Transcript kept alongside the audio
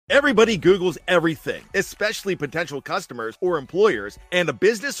Everybody Googles everything, especially potential customers or employers, and a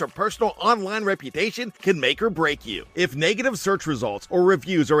business or personal online reputation can make or break you. If negative search results or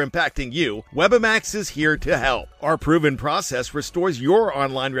reviews are impacting you, Webamax is here to help. Our proven process restores your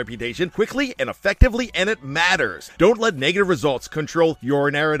online reputation quickly and effectively, and it matters. Don't let negative results control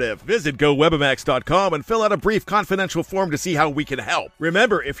your narrative. Visit GoWebamax.com and fill out a brief confidential form to see how we can help.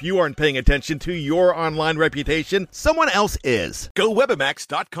 Remember, if you aren't paying attention to your online reputation, someone else is.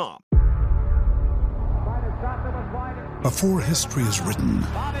 GoWebamax.com. Before history is written,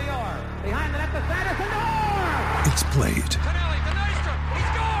 it's played.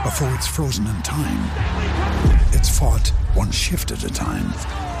 Before it's frozen in time, it's fought one shift at a time.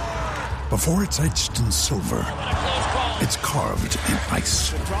 Before it's etched in silver, it's carved in ice.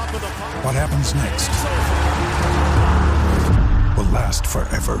 What happens next will last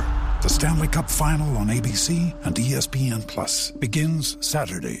forever. The Stanley Cup Final on ABC and ESPN Plus begins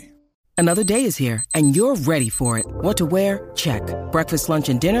Saturday. Another day is here, and you're ready for it. What to wear? Check. Breakfast, lunch,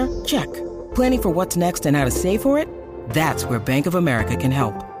 and dinner? Check. Planning for what's next and how to save for it? That's where Bank of America can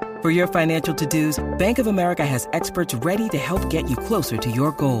help. For your financial to-dos, Bank of America has experts ready to help get you closer to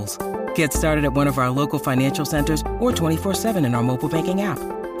your goals. Get started at one of our local financial centers or 24/7 in our mobile banking app.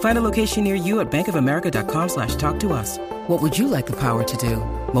 Find a location near you at bankofamerica.com/talktous. What would you like the power to do?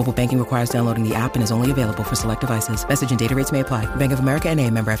 Mobile banking requires downloading the app and is only available for select devices. Message and data rates may apply. Bank of America N.A.,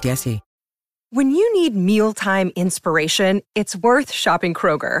 member FDIC. When you need mealtime inspiration, it's worth shopping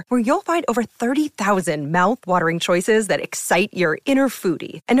Kroger, where you'll find over 30,000 mouth-watering choices that excite your inner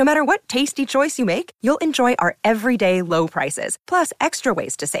foodie. And no matter what tasty choice you make, you'll enjoy our everyday low prices, plus extra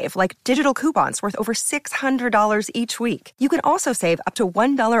ways to save, like digital coupons worth over $600 each week. You can also save up to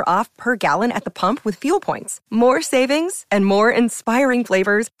 $1 off per gallon at the pump with fuel points. More savings and more inspiring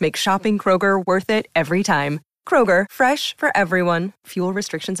flavors make shopping Kroger worth it every time. Kroger, fresh for everyone. Fuel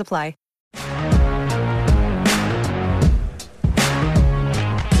restrictions apply.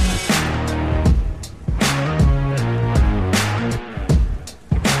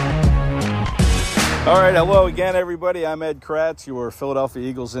 All right, hello again, everybody. I'm Ed Kratz, your Philadelphia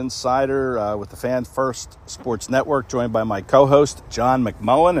Eagles insider with the Fan First Sports Network, joined by my co-host, John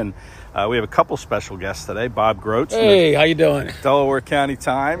McMullen. And we have a couple special guests today, Bob Groats. Hey, how you doing? Delaware County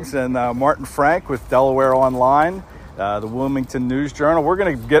Times, and Martin Frank with Delaware Online, the Wilmington News Journal. We're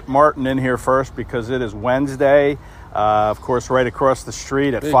going to get Martin in here first because it is Wednesday. Of course, right across the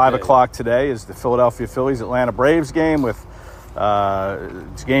street at 5 o'clock today is the Philadelphia Phillies-Atlanta Braves game with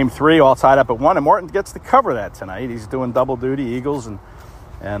it's game 3, all tied up at 1, and Martin gets to cover that tonight. He's doing double duty, Eagles and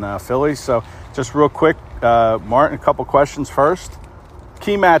Phillies. So just real quick, Martin, a couple questions first.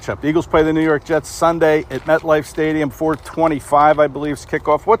 Key matchup: the Eagles play the New York Jets Sunday at MetLife Stadium, 4:25, I believe, is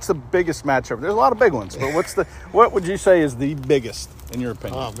kickoff. What's the biggest matchup? There's a lot of big ones, but what would you say is the biggest in your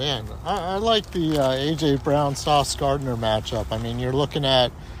opinion? Oh man, I like the A.J. Brown Sauce Gardner matchup. I mean, you're looking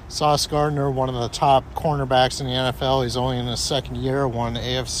at Sauce Gardner, one of the top cornerbacks in the NFL. He's only in his second year, won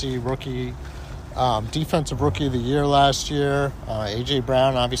AFC Rookie, Defensive Rookie of the Year last year. A.J.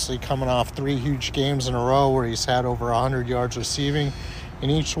 Brown obviously coming off 3 huge games in a row where he's had over 100 yards receiving in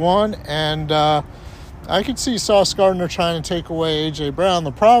each one. And I could see Sauce Gardner trying to take away A.J. Brown.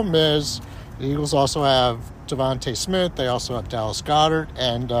 The problem is the Eagles also have Devontae Smith. They also have Dallas Goedert.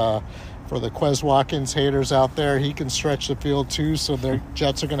 And for the Quez Watkins haters out there, he can stretch the field too, so the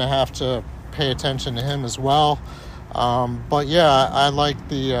Jets are going to have to pay attention to him as well. But yeah, I like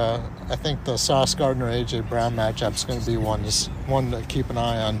I think the Sauce Gardner A.J. Brown matchup is going to be one to keep an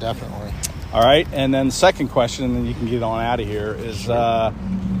eye on, definitely. All right, and then the second question, and then you can get on out of here, is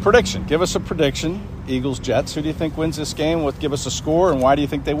prediction. Give us a prediction, Eagles-Jets. Who do you think wins this game? Give us a score, and why do you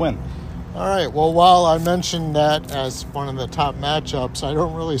think they win? All right, well, while I mentioned that as one of the top matchups, I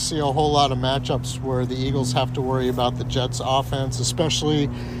don't really see a whole lot of matchups where the Eagles have to worry about the Jets' offense, especially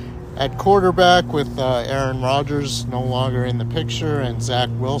at quarterback with Aaron Rodgers no longer in the picture and Zach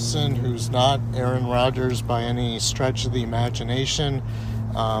Wilson, who's not Aaron Rodgers by any stretch of the imagination.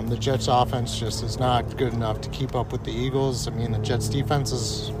 The Jets' offense just is not good enough to keep up with the Eagles. I mean, the Jets' defense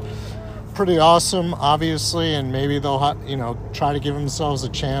is pretty awesome, obviously, and maybe they'll try to give themselves a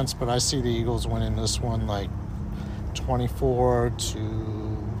chance, but I see the Eagles winning this one like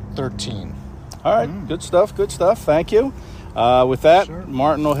 24-13. All right, good stuff. Thank you. With that, sure.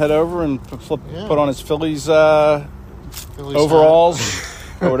 Martin will head over and put on his Phillies overalls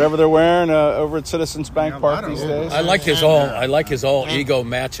or whatever they're wearing over at Citizens Bank Park these days. I like his all ego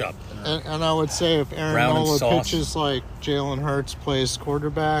matchup. And I would say if Aaron Brown and Nola Sauce. pitches like Jalen Hurts plays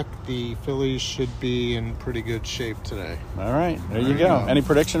quarterback, the Phillies should be in pretty good shape today. All right, there you go. Any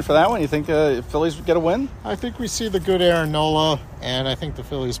prediction for that one? You think Phillies get a win? I think we see the good Aaron Nola, and I think the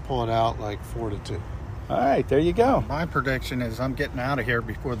Phillies pull it out like 4-2. All right, there you go. My prediction is I'm getting out of here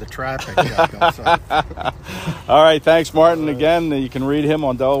before the traffic goes up. All right, thanks, Martin. Again, you can read him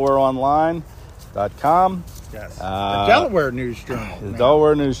on DelawareOnline.com. Yes. The Delaware News Journal. The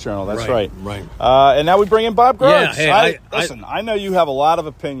Delaware News Journal, that's right. Right. And now we bring in Bob Groves. Yeah, hey, I know you have a lot of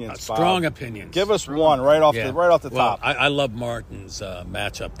opinions, Bob. Strong opinions. Give us one right off the top. I love Martin's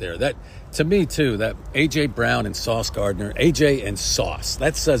matchup there. That, to me, too, that A.J. Brown and Sauce Gardner, A.J. and Sauce,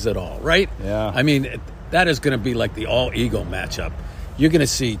 that says it all, right? Yeah. I mean, that is going to be like the all-eagle matchup. You're going to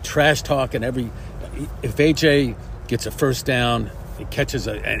see trash talk in every – if A.J. gets a first down, he catches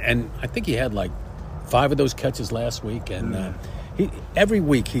and I think he had like 5 of those catches last week, and every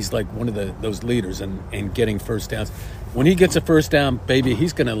week he's like one of those leaders in getting first downs. When he gets a first down, baby,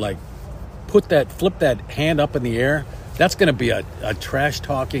 he's going to like flip that hand up in the air. That's going to be a trash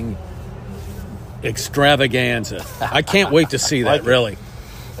talking extravaganza. I can't wait to see that. Really,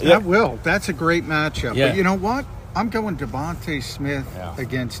 that will. That's a great matchup. Yeah. But you know what? I'm going Devontae Smith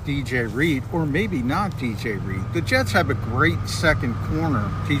against DJ Reed, or maybe not DJ Reed. The Jets have a great second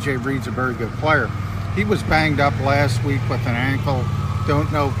corner. DJ Reed's a very good player. He was banged up last week with an ankle. Don't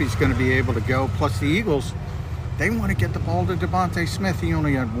know if he's going to be able to go. Plus, the Eagles, they want to get the ball to Devontae Smith. He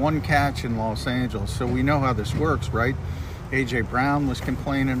only had 1 catch in Los Angeles, so we know how this works, right? A.J. Brown was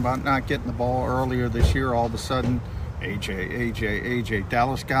complaining about not getting the ball earlier this year. All of a sudden, A.J.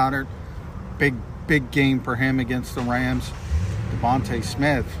 Dallas Goedert, big game for him against the Rams. Devontae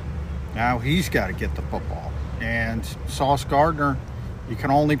Smith, now he's got to get the football. And Sauce Gardner, you can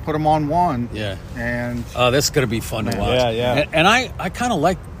only put him on one. Yeah. And that's going to be fun to watch. Yeah. And I kind of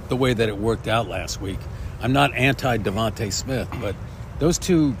like the way that it worked out last week. I'm not anti-Devontae Smith, but those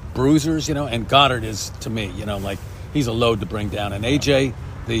two bruisers, and Goddard is, to me, like he's a load to bring down. And A.J.,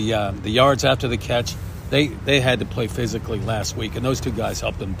 the yards after the catch, they had to play physically last week, and those two guys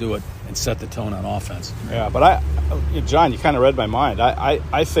helped them do it and set the tone on offense. Yeah, but John, you kind of read my mind.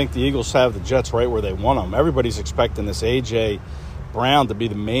 I think the Eagles have the Jets right where they want them. Everybody's expecting this A.J. Brown to be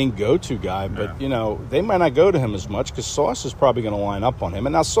the main go-to guy, but they might not go to him as much because Sauce is probably going to line up on him.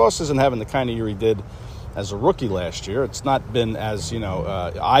 And now Sauce isn't having the kind of year he did as a rookie last year. It's not been as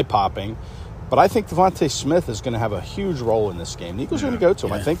eye-popping, but I think Devontae Smith is going to have a huge role in this game. The Eagles are going to go to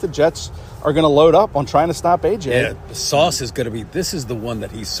him. I think the Jets are going to load up on trying to stop AJ. Yeah, Sauce is going to be. This is the one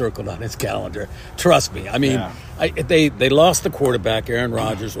that he's circled on his calendar. Trust me. I mean, they lost the quarterback, Aaron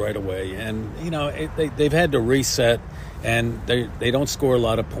Rodgers, right away, and they've had to reset. And they don't score a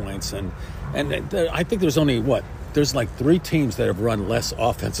lot of points. And I think there's only, there's like 3 teams that have run less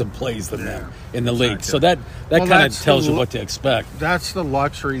offensive plays than them in the league. So that kind of tells you what to expect. That's the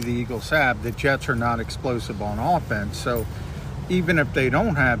luxury the Eagles have. The Jets are not explosive on offense. So even if they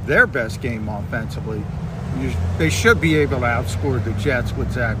don't have their best game offensively, they should be able to outscore the Jets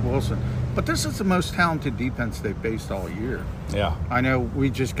with Zach Wilson. But this is the most talented defense they've faced all year. Yeah. I know we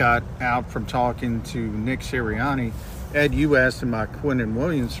just got out from talking to Nick Sirianni. Ed, you asked him about Quinnen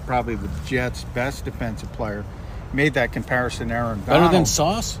Williams, probably the Jets' best defensive player. Made that comparison, Aaron Donald. Better than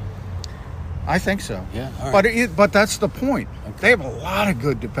Sauce? I think so. Yeah, all right. But that's the point. Okay. They have a lot of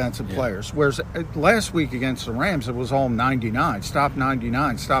good defensive players. Whereas last week against the Rams, it was all 99. Stop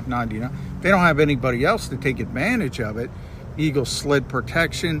 99, stop 99. They don't have anybody else to take advantage of it. Eagles slid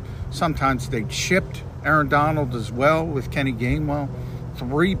protection. Sometimes they chipped Aaron Donald as well with Kenny Gainwell.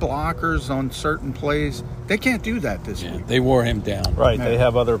 3 blockers on certain plays. They can't do that this week. They wore him down. Right. They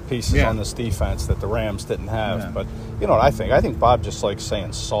have other pieces on this defense that the Rams didn't have. Yeah. But you know what I think? I think Bob just likes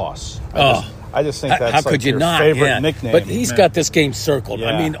saying Sauce. I just think that's how could you your not? favorite nickname. But he's got this game circled.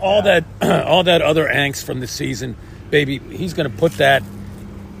 I mean, all that other angst from the season, baby, he's going to put that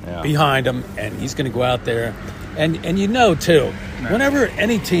behind him, and he's going to go out there. And too, whenever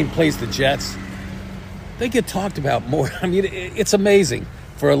any team plays the Jets, they get talked about more. I mean, it's amazing.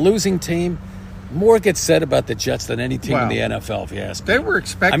 For a losing team, more gets said about the Jets than any team in the NFL, if you ask me. They were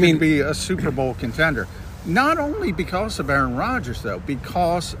expected to be a Super Bowl contender. Not only because of Aaron Rodgers, though,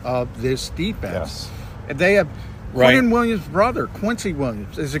 because of this defense. Yes. They have Quinnen Williams' brother, Quincy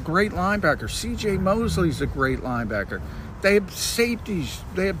Williams, is a great linebacker. C.J. Mosley's a great linebacker. They have safeties.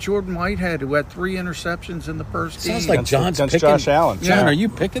 They have Jordan Whitehead, who had 3 interceptions in the first game. Sounds like John's picking Josh Allen. John, are you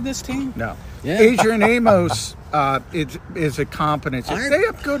picking this team? No. Yeah. Adrian Amos is a competency. They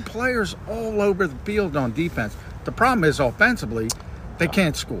have good players all over the field on defense. The problem is offensively, they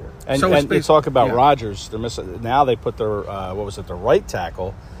can't score. And you talk about Rodgers. They're missing now. They put their the right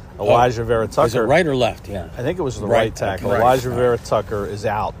tackle, Elijah Vera Tucker. Was it right or left? Yeah. I think it was the right tackle. Elijah Vera Tucker is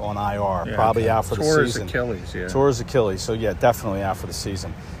out on IR, probably out for the season. Tore his Achilles, so yeah, definitely out for the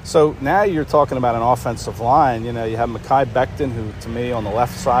season. So now you're talking about an offensive line. You have Mekhi Becton, who to me on the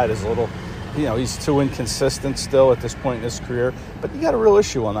left side is a little, he's too inconsistent still at this point in his career. But you got a real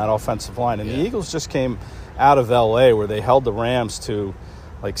issue on that offensive line. And the Eagles just came out of L.A. where they held the Rams to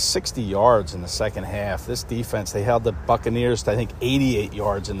like 60 yards in the second half. This defense, they held the Buccaneers to, I think, 88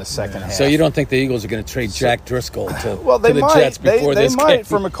 yards in the second half. So you don't think the Eagles are going to trade Jack Driscoll to the Jets before this game? They might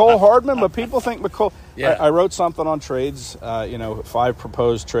for McCole Hardman, but people think McCole. Yeah. I wrote something on trades, 5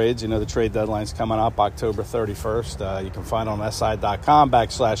 proposed trades. The trade deadline's coming up October 31st. You can find on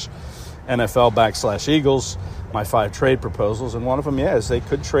SI.com/NFL/Eagles my 5 trade proposals. And one of them, is they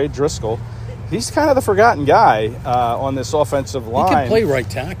could trade Driscoll. He's kind of the forgotten guy on this offensive line. He can play right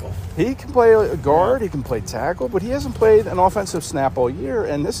tackle. He can play a guard. He can play tackle, but he hasn't played an offensive snap all year.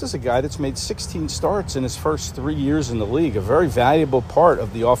 And this is a guy that's made 16 starts in his first 3 years in the league, a very valuable part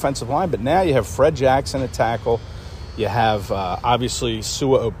of the offensive line. But now you have Fred Jackson at tackle. You have, obviously,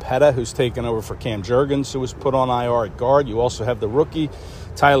 Sua Opeta, who's taken over for Cam Jurgens, who was put on IR at guard. You also have the rookie,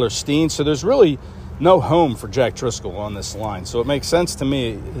 Tyler Steen. So there's really no home for Jack Driscoll on this line. So it makes sense to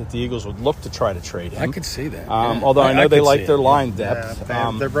me that the Eagles would look to try to trade him. I could see that. Although I know they like their line depth.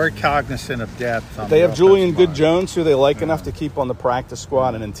 They're very cognizant of depth. They have Julian Good-Jones, who they like enough to keep on the practice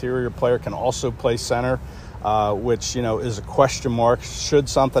squad. An interior player, can also play center, which, is a question mark. Should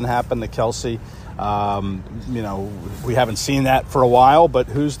something happen to Kelsey? We haven't seen that for a while, but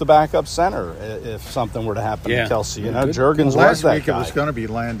who's the backup center if something were to happen to Kelsey? Jurgens was that last week guy. It was going to be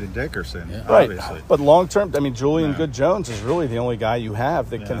Landon Dickerson, obviously. Right. But long term, Julian Good-Jones is really the only guy you have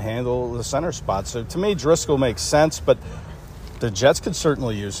that can handle the center spot. So to me, Driscoll makes sense, but the Jets could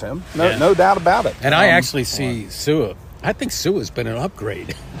certainly use him. No doubt about it. And I actually see Sua. I think Sua's been an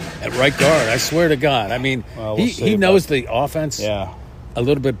upgrade at right guard. I swear to God. I mean, he knows the offense. Yeah. A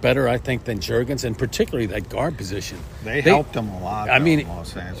little bit better, I think, than Jurgens, and particularly that guard position. They helped him a lot. In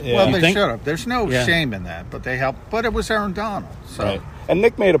Los Angeles. Well, they should have. There's no shame in that, but they helped. But it was Aaron Donald. So. Right. And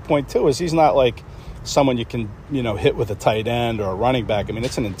Nick made a point too: is he's not like someone you can hit with a tight end or a running back. I mean,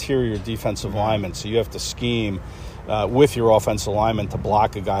 it's an interior defensive lineman, so you have to scheme with your offensive lineman to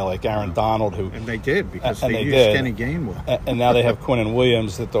block a guy like Aaron Donald, who and they did because they used Kenny Gainwell. And now they have Quinnen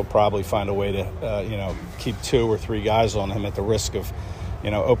Williams that they'll probably find a way to keep 2 or 3 guys on him at the risk of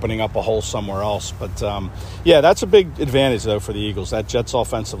opening up a hole somewhere else. But, that's a big advantage, though, for the Eagles. That Jets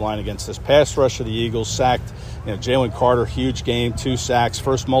offensive line against this pass rush of the Eagles sacked. Jalen Carter, huge game, 2 sacks,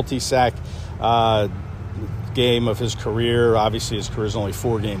 first multi-sack game of his career. Obviously, his career is only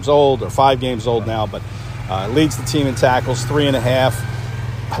 4 games old, or 5 games old now, but leads the team in tackles, 3.5.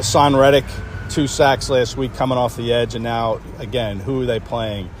 Hassan Reddick, 2 sacks last week coming off the edge, and now, again, who are they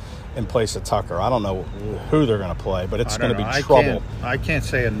playing in place of Tucker? I don't know who they're going to play, but it's going to be trouble. I can't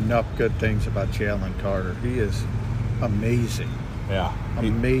say enough good things about Jalen Carter. He is amazing. Yeah.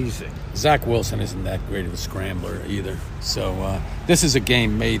 Amazing. Zach Wilson isn't that great of a scrambler either. So this is a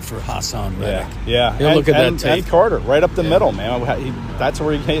game made for Hassan Reddick. Yeah. He'll look at that tape. And Carter, right up the middle, man. That's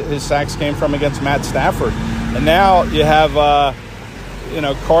where his sacks came from against Matt Stafford. And now you have,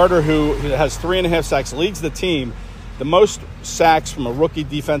 Carter, who has 3.5 sacks, leads the team. The most sacks from a rookie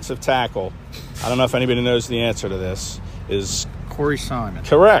defensive tackle, I don't know if anybody knows the answer to this, is Corey Simon.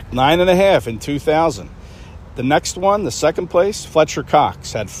 Correct, 9.5 in 2000. The next one, the second place, Fletcher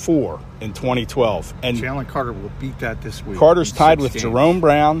Cox had 4 in 2012. And Jalen Carter will beat that this week. Carter's tied with Jerome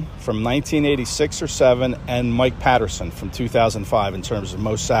Brown from 1986 or 7 and Mike Patterson from 2005 in terms of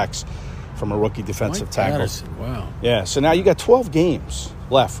most sacks from a rookie defensive tackle. Patterson, wow. Yeah, so now you got 12 games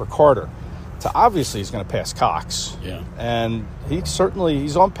left for Carter. So obviously he's going to pass Cox. Yeah. And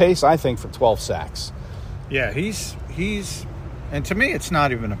he's on pace, I think, for 12 sacks. Yeah, he's and to me it's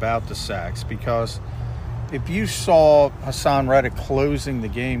not even about the sacks, because if you saw Hassan Reddick closing the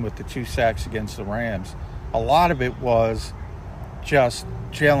game with the 2 sacks against the Rams, a lot of it was just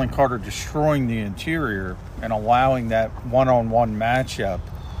Jalen Carter destroying the interior and allowing that one-on-one matchup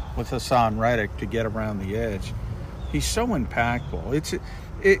with Hassan Reddick to get around the edge. He's so impactful.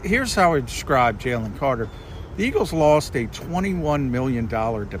 Here's how I describe Jalen Carter. The Eagles lost a $21 million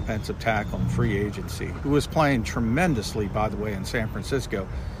defensive tackle in free agency, who was playing tremendously, by the way, in San Francisco.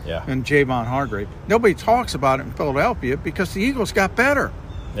 Yeah. And Javon Hargrave. Nobody talks about it in Philadelphia because the Eagles got better.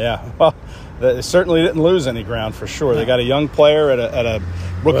 Yeah. Well, they certainly didn't lose any ground for sure. No. They got a young player at a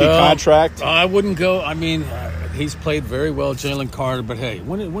rookie contract. I wouldn't go. I mean, he's played very well, Jalen Carter. But, hey,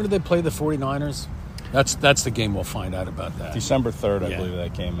 when did they play the 49ers? That's the game we'll find out about that. December 3rd, I believe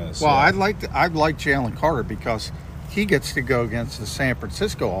that game is. Well, I'd like Jalen Carter because he gets to go against the San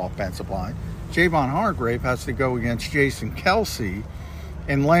Francisco offensive line. Javon Hargrave has to go against Jason Kelsey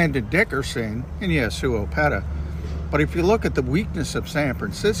and Landon Dickerson and, yes, Sue Opeta. But if you look at the weakness of San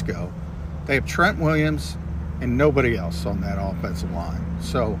Francisco, they have Trent Williams and nobody else on that offensive line.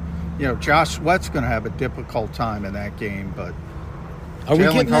 So, Josh Sweat's going to have a difficult time in that game, but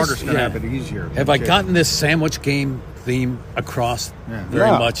Jalen Carter's going to have it easier. Have I gotten this sandwich game theme across very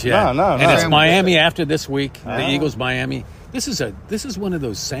much yet? No. And it's Miami after this week, the Eagles, Miami. This is one of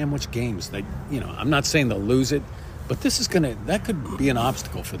those sandwich games that, I'm not saying they'll lose it, but that could be an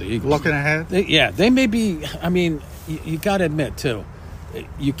obstacle for the Eagles. Looking ahead? They may be. I mean, you got to admit, too,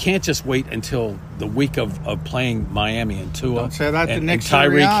 you can't just wait until the week of playing Miami and Tua Don't say that to Nick and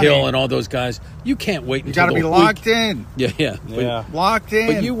Tyreek Sirianni. Hill and all those guys. You can't wait until the week. You got to be locked in. Yeah. Locked in.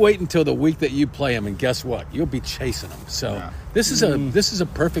 But you wait until the week that you play them, and guess what? You'll be chasing them. So this is a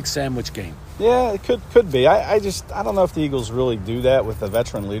perfect sandwich game. Yeah, it could be. I don't know if the Eagles really do that with the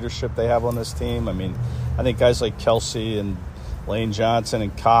veteran leadership they have on this team. I mean, I think guys like Kelsey and Lane Johnson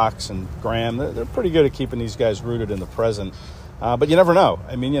and Cox and Graham, they're pretty good at keeping these guys rooted in the present. But you never know.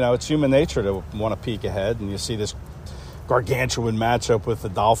 I mean, it's human nature to want to peek ahead, and you see this gargantuan matchup with the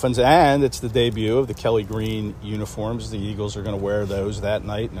Dolphins, and it's the debut of the Kelly Green uniforms. The Eagles are going to wear those that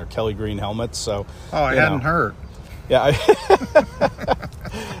night, and their Kelly Green helmets. So, I hadn't heard. Yeah,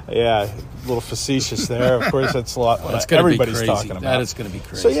 yeah, a little facetious there. Of course, that's a lot. Everybody's talking about. That is going to be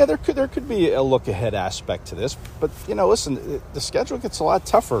crazy. So yeah, there could be a look ahead aspect to this, but listen, the schedule gets a lot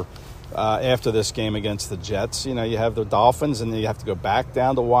tougher after this game against the Jets. You have the Dolphins, and then you have to go back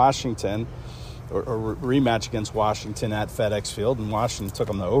down to Washington, or rematch against Washington at FedEx Field, and Washington took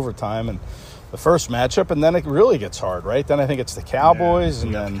them to overtime and the first matchup, and then it really gets hard, right? Then I think it's the Cowboys,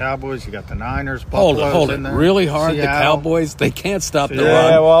 and then the Cowboys. You got the Niners. Hold it, really hard. Seattle. The Cowboys, they can't stop the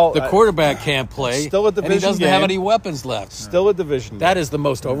run. Well, the quarterback can't play. Still a division and he doesn't game. have any weapons left. Still a division. That is the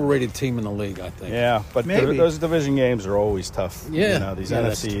most overrated team in the league, I think. Yeah, but those division games are always tough. Yeah, these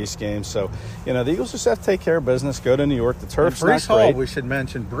NFC East games. So the Eagles just have to take care of business. Go to New York. The turf's Breece not great. Hall, we should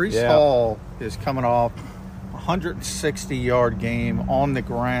mention Breece Hall is coming off 160-yard game on the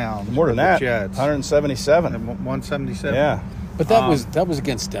ground. More than that, Jets. 177. 177. Yeah, but that was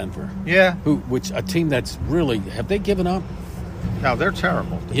against Denver. Yeah, which a team that's really, have they given up? No, they're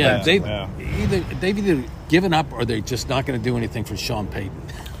terrible. Yeah, they've either given up or they're just not going to do anything for Sean Payton.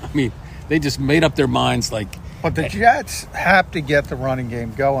 I mean, they just made up their minds like. But the Jets have to get the running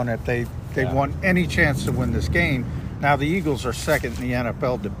game going if they want any chance to win this game. Now the Eagles are second in the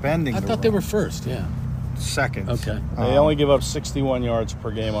NFL defending. I thought they were first. Yeah. Second. Okay. They only give up 61 yards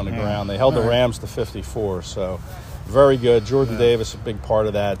per game on the ground. They held the Rams to 54, so very good. Jordan Davis, a big part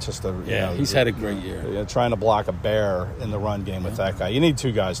of that. He's had a great year. Trying to block a bear in the run game with that guy. You need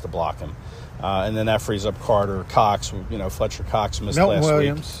two guys to block him. And then that frees up Carter, Cox. Fletcher Cox missed last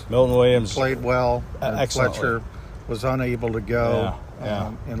week. Milton Williams played well. Excellently. Fletcher was unable to go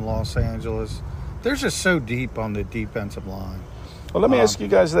in Los Angeles. They're just so deep on the defensive line. Well, let me ask you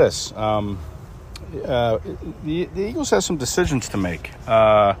guys this. The Eagles have some decisions to make.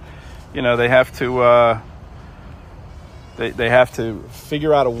 They have to they have to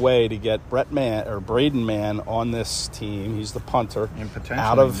figure out a way to get Braden Mann on this team. He's the punter, and potentially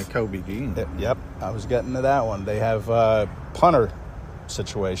out of Nakobe Dean. Yep, I was getting to that one. They have a punter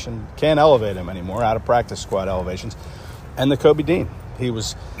situation. Can't elevate him anymore. Out of practice squad elevations, and Nakobe Dean. He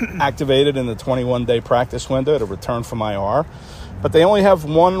was activated in the 21-day practice window to return from IR. But they only have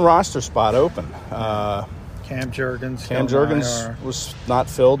one roster spot open. Cam Jurgens was not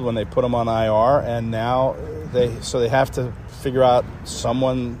filled when they put him on IR, and now they have to figure out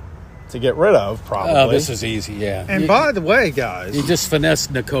someone to get rid of, probably. Oh, this is easy, yeah. And by the way, guys, you just finesse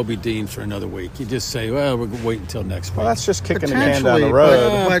Nakobe Dean for another week. You just say, well, we're going to wait until next week. Well, that's just kicking the can down the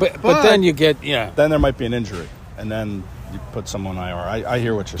road. But then you get, Then there might be an injury, and then you put someone on IR. I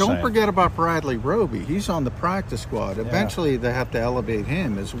hear what you're saying. Don't forget about Bradley Roby. He's on the practice squad. Eventually, they have to elevate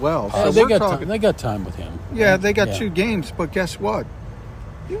him as well. So they got time with him. Yeah, they got 2 games, but guess what?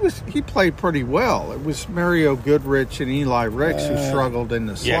 He played pretty well. It was Mario Goodrich and Eli Ricks who struggled in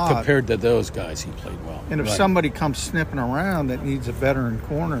the slot. Yeah, compared to those guys, he played well. And if somebody comes snipping around that needs a veteran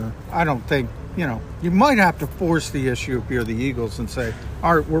corner, I don't think, you might have to force the issue if you're the Eagles and say,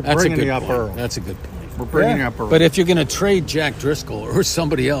 all right, we're bringing you up early. That's a good point. We're bringing you up early. But if you're going to trade Jack Driscoll or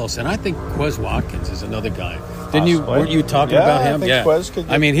somebody else, and I think Quez Watkins is another guy. Weren't you talking about him? I think Quez could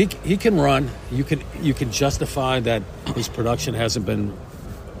I mean, he can run. You can justify that his production hasn't been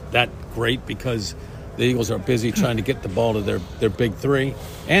that great because the Eagles are busy trying to get the ball to their big three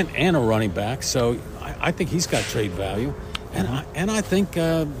and a running back. So I think he's got trade value. And I think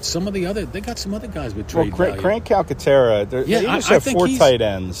some of the other they got some other guys with trade value. Crank Calcaterra. They just have 4 tight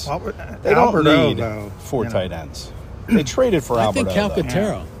ends. They don't need 4 tight ends. They traded for Alberto. I think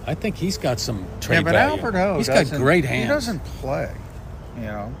Calcaterra. I think he's got some trade but value. Alberto, he's got great hands. He doesn't play.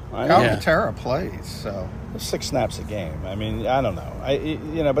 Calcaterra plays, so 6 snaps a game. I mean, I don't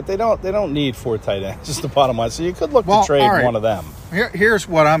know. But they don't need 4 tight ends. Is the bottom line. So you could look to trade one of them. Here's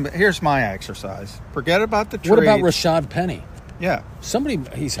my exercise. Forget about the trade. What about Rashad Penny? Yeah, somebody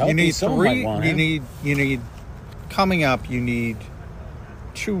he's healthy. You need Someone 3. Might want you him. need coming up. You need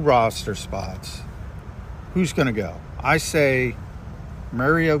 2 roster spots. Who's going to go? I say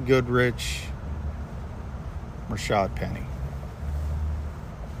Mario Goodrich, Rashad Penny.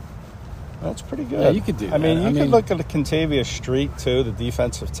 That's pretty good. Yeah, you could do that. I mean, you could look at Kentavious Street, too, the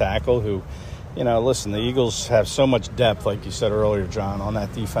defensive tackle who, listen, the Eagles have so much depth, like you said earlier, John, on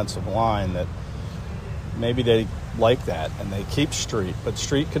that defensive line that maybe they like that and they keep Street. But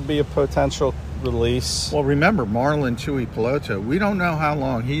Street could be a potential release. Well, remember, Marlon Tuipulotu, we don't know how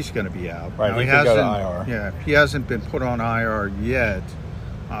long he's going to be out. Right, he could go to IR. Yeah, he hasn't been put on IR yet.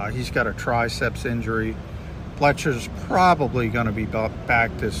 He's got a triceps injury. Fletcher's probably going to be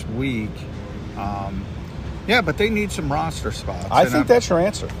back this week. But they need some roster spots. I think that's your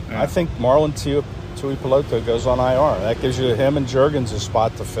answer. Yeah. I think Marlon Tuipulotu goes on IR. That gives you him and Juergens a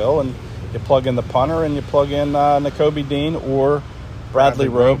spot to fill, and you plug in the punter and you plug in Nakobe Dean or Bradley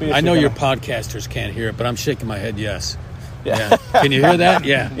Roby. I know your podcasters can't hear it, but I'm shaking my head yes. Yeah. Can you hear that?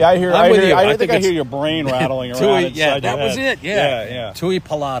 Yeah. Yeah, I hear. I think I hear your brain rattling around. That was it. Yeah.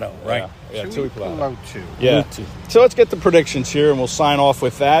 Tuipulotu, right? Yeah, Tuipulotu. Yeah. So let's get the predictions here, and we'll sign off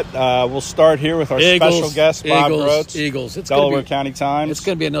with that. We'll start here with our special guest, Bob Grotz. Eagles. It's Delaware County Times. It's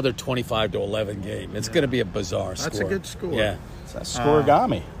going to be another 25-11 game. It's going to be a bizarre score. That's a good score. Yeah. It's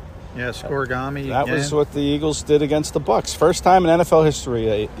scoregami. Yeah, scoregami. That was what the Eagles did against the Bucs. First time in NFL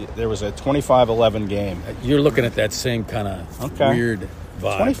history there was a 25-11 game. You're looking at that same kind of weird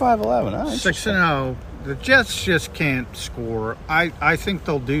vibe. 25-11. 6-0. The Jets just can't score. I think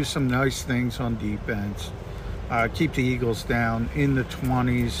they'll do some nice things on defense. Keep the Eagles down in the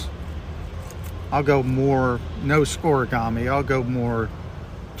 20s. I'll go more, no scoregami. I'll go more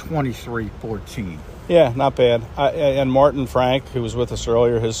 23-14. Yeah, not bad. And Martin Frank, who was with us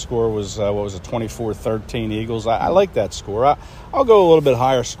earlier, his score was, 24-13 Eagles. I like that score. I'll go a little bit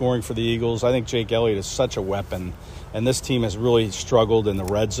higher scoring for the Eagles. I think Jake Elliott is such a weapon, and this team has really struggled in the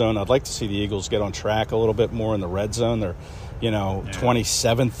red zone. I'd like to see the Eagles get on track a little bit more in the red zone. They're,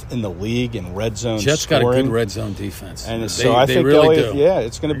 27th in the league in red zone Jets scoring. Got a good red zone defense. And I think really Elliott,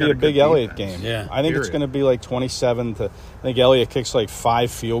 it's going to be a big Elliott game. Yeah. I think it's going to be like 27 to, I think Elliott kicks like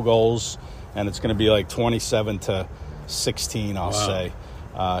 5 field goals. And it's going to be like 27-16, I'll say.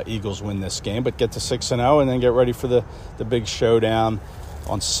 Eagles win this game, but get to 6-0 and then get ready for the big showdown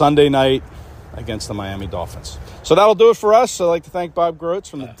on Sunday night against the Miami Dolphins. So that'll do it for us. I'd like to thank Bob Grotz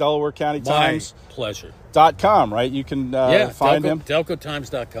from the Delaware County Times. My pleasure. .com, right? You can find him.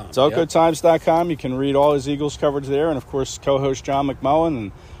 DelcoTimes.com. DelcoTimes.com. You can read all his Eagles coverage there. And, of course, co-host John McMullen.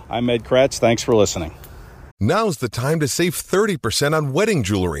 And I'm Ed Kratz. Thanks for listening. Now's the time to save 30% on wedding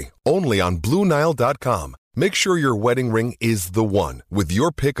jewelry, only on BlueNile.com. Make sure your wedding ring is the one with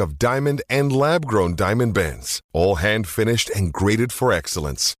your pick of diamond and lab-grown diamond bands, all hand-finished and graded for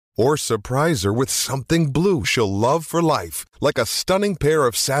excellence. Or surprise her with something blue she'll love for life, like a stunning pair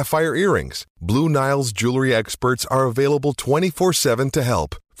of sapphire earrings. Blue Nile's jewelry experts are available 24/7 to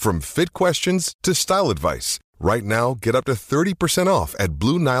help, from fit questions to style advice. Right now, get up to 30% off at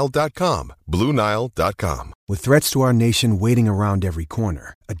BlueNile.com. BlueNile.com. With threats to our nation waiting around every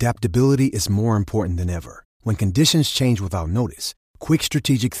corner, adaptability is more important than ever. When conditions change without notice, quick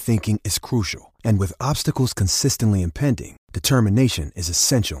strategic thinking is crucial. And with obstacles consistently impending, determination is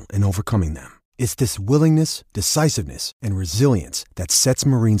essential in overcoming them. It's this willingness, decisiveness, and resilience that sets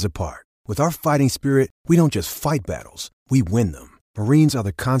Marines apart. With our fighting spirit, we don't just fight battles, we win them. Marines are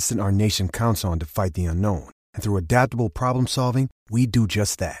the constant our nation counts on to fight the unknown. And through adaptable problem solving, we do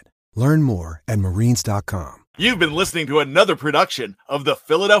just that. Learn more at Marines.com. You've been listening to another production of the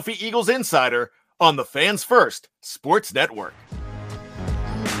Philadelphia Eagles Insider on the Fans First Sports Network.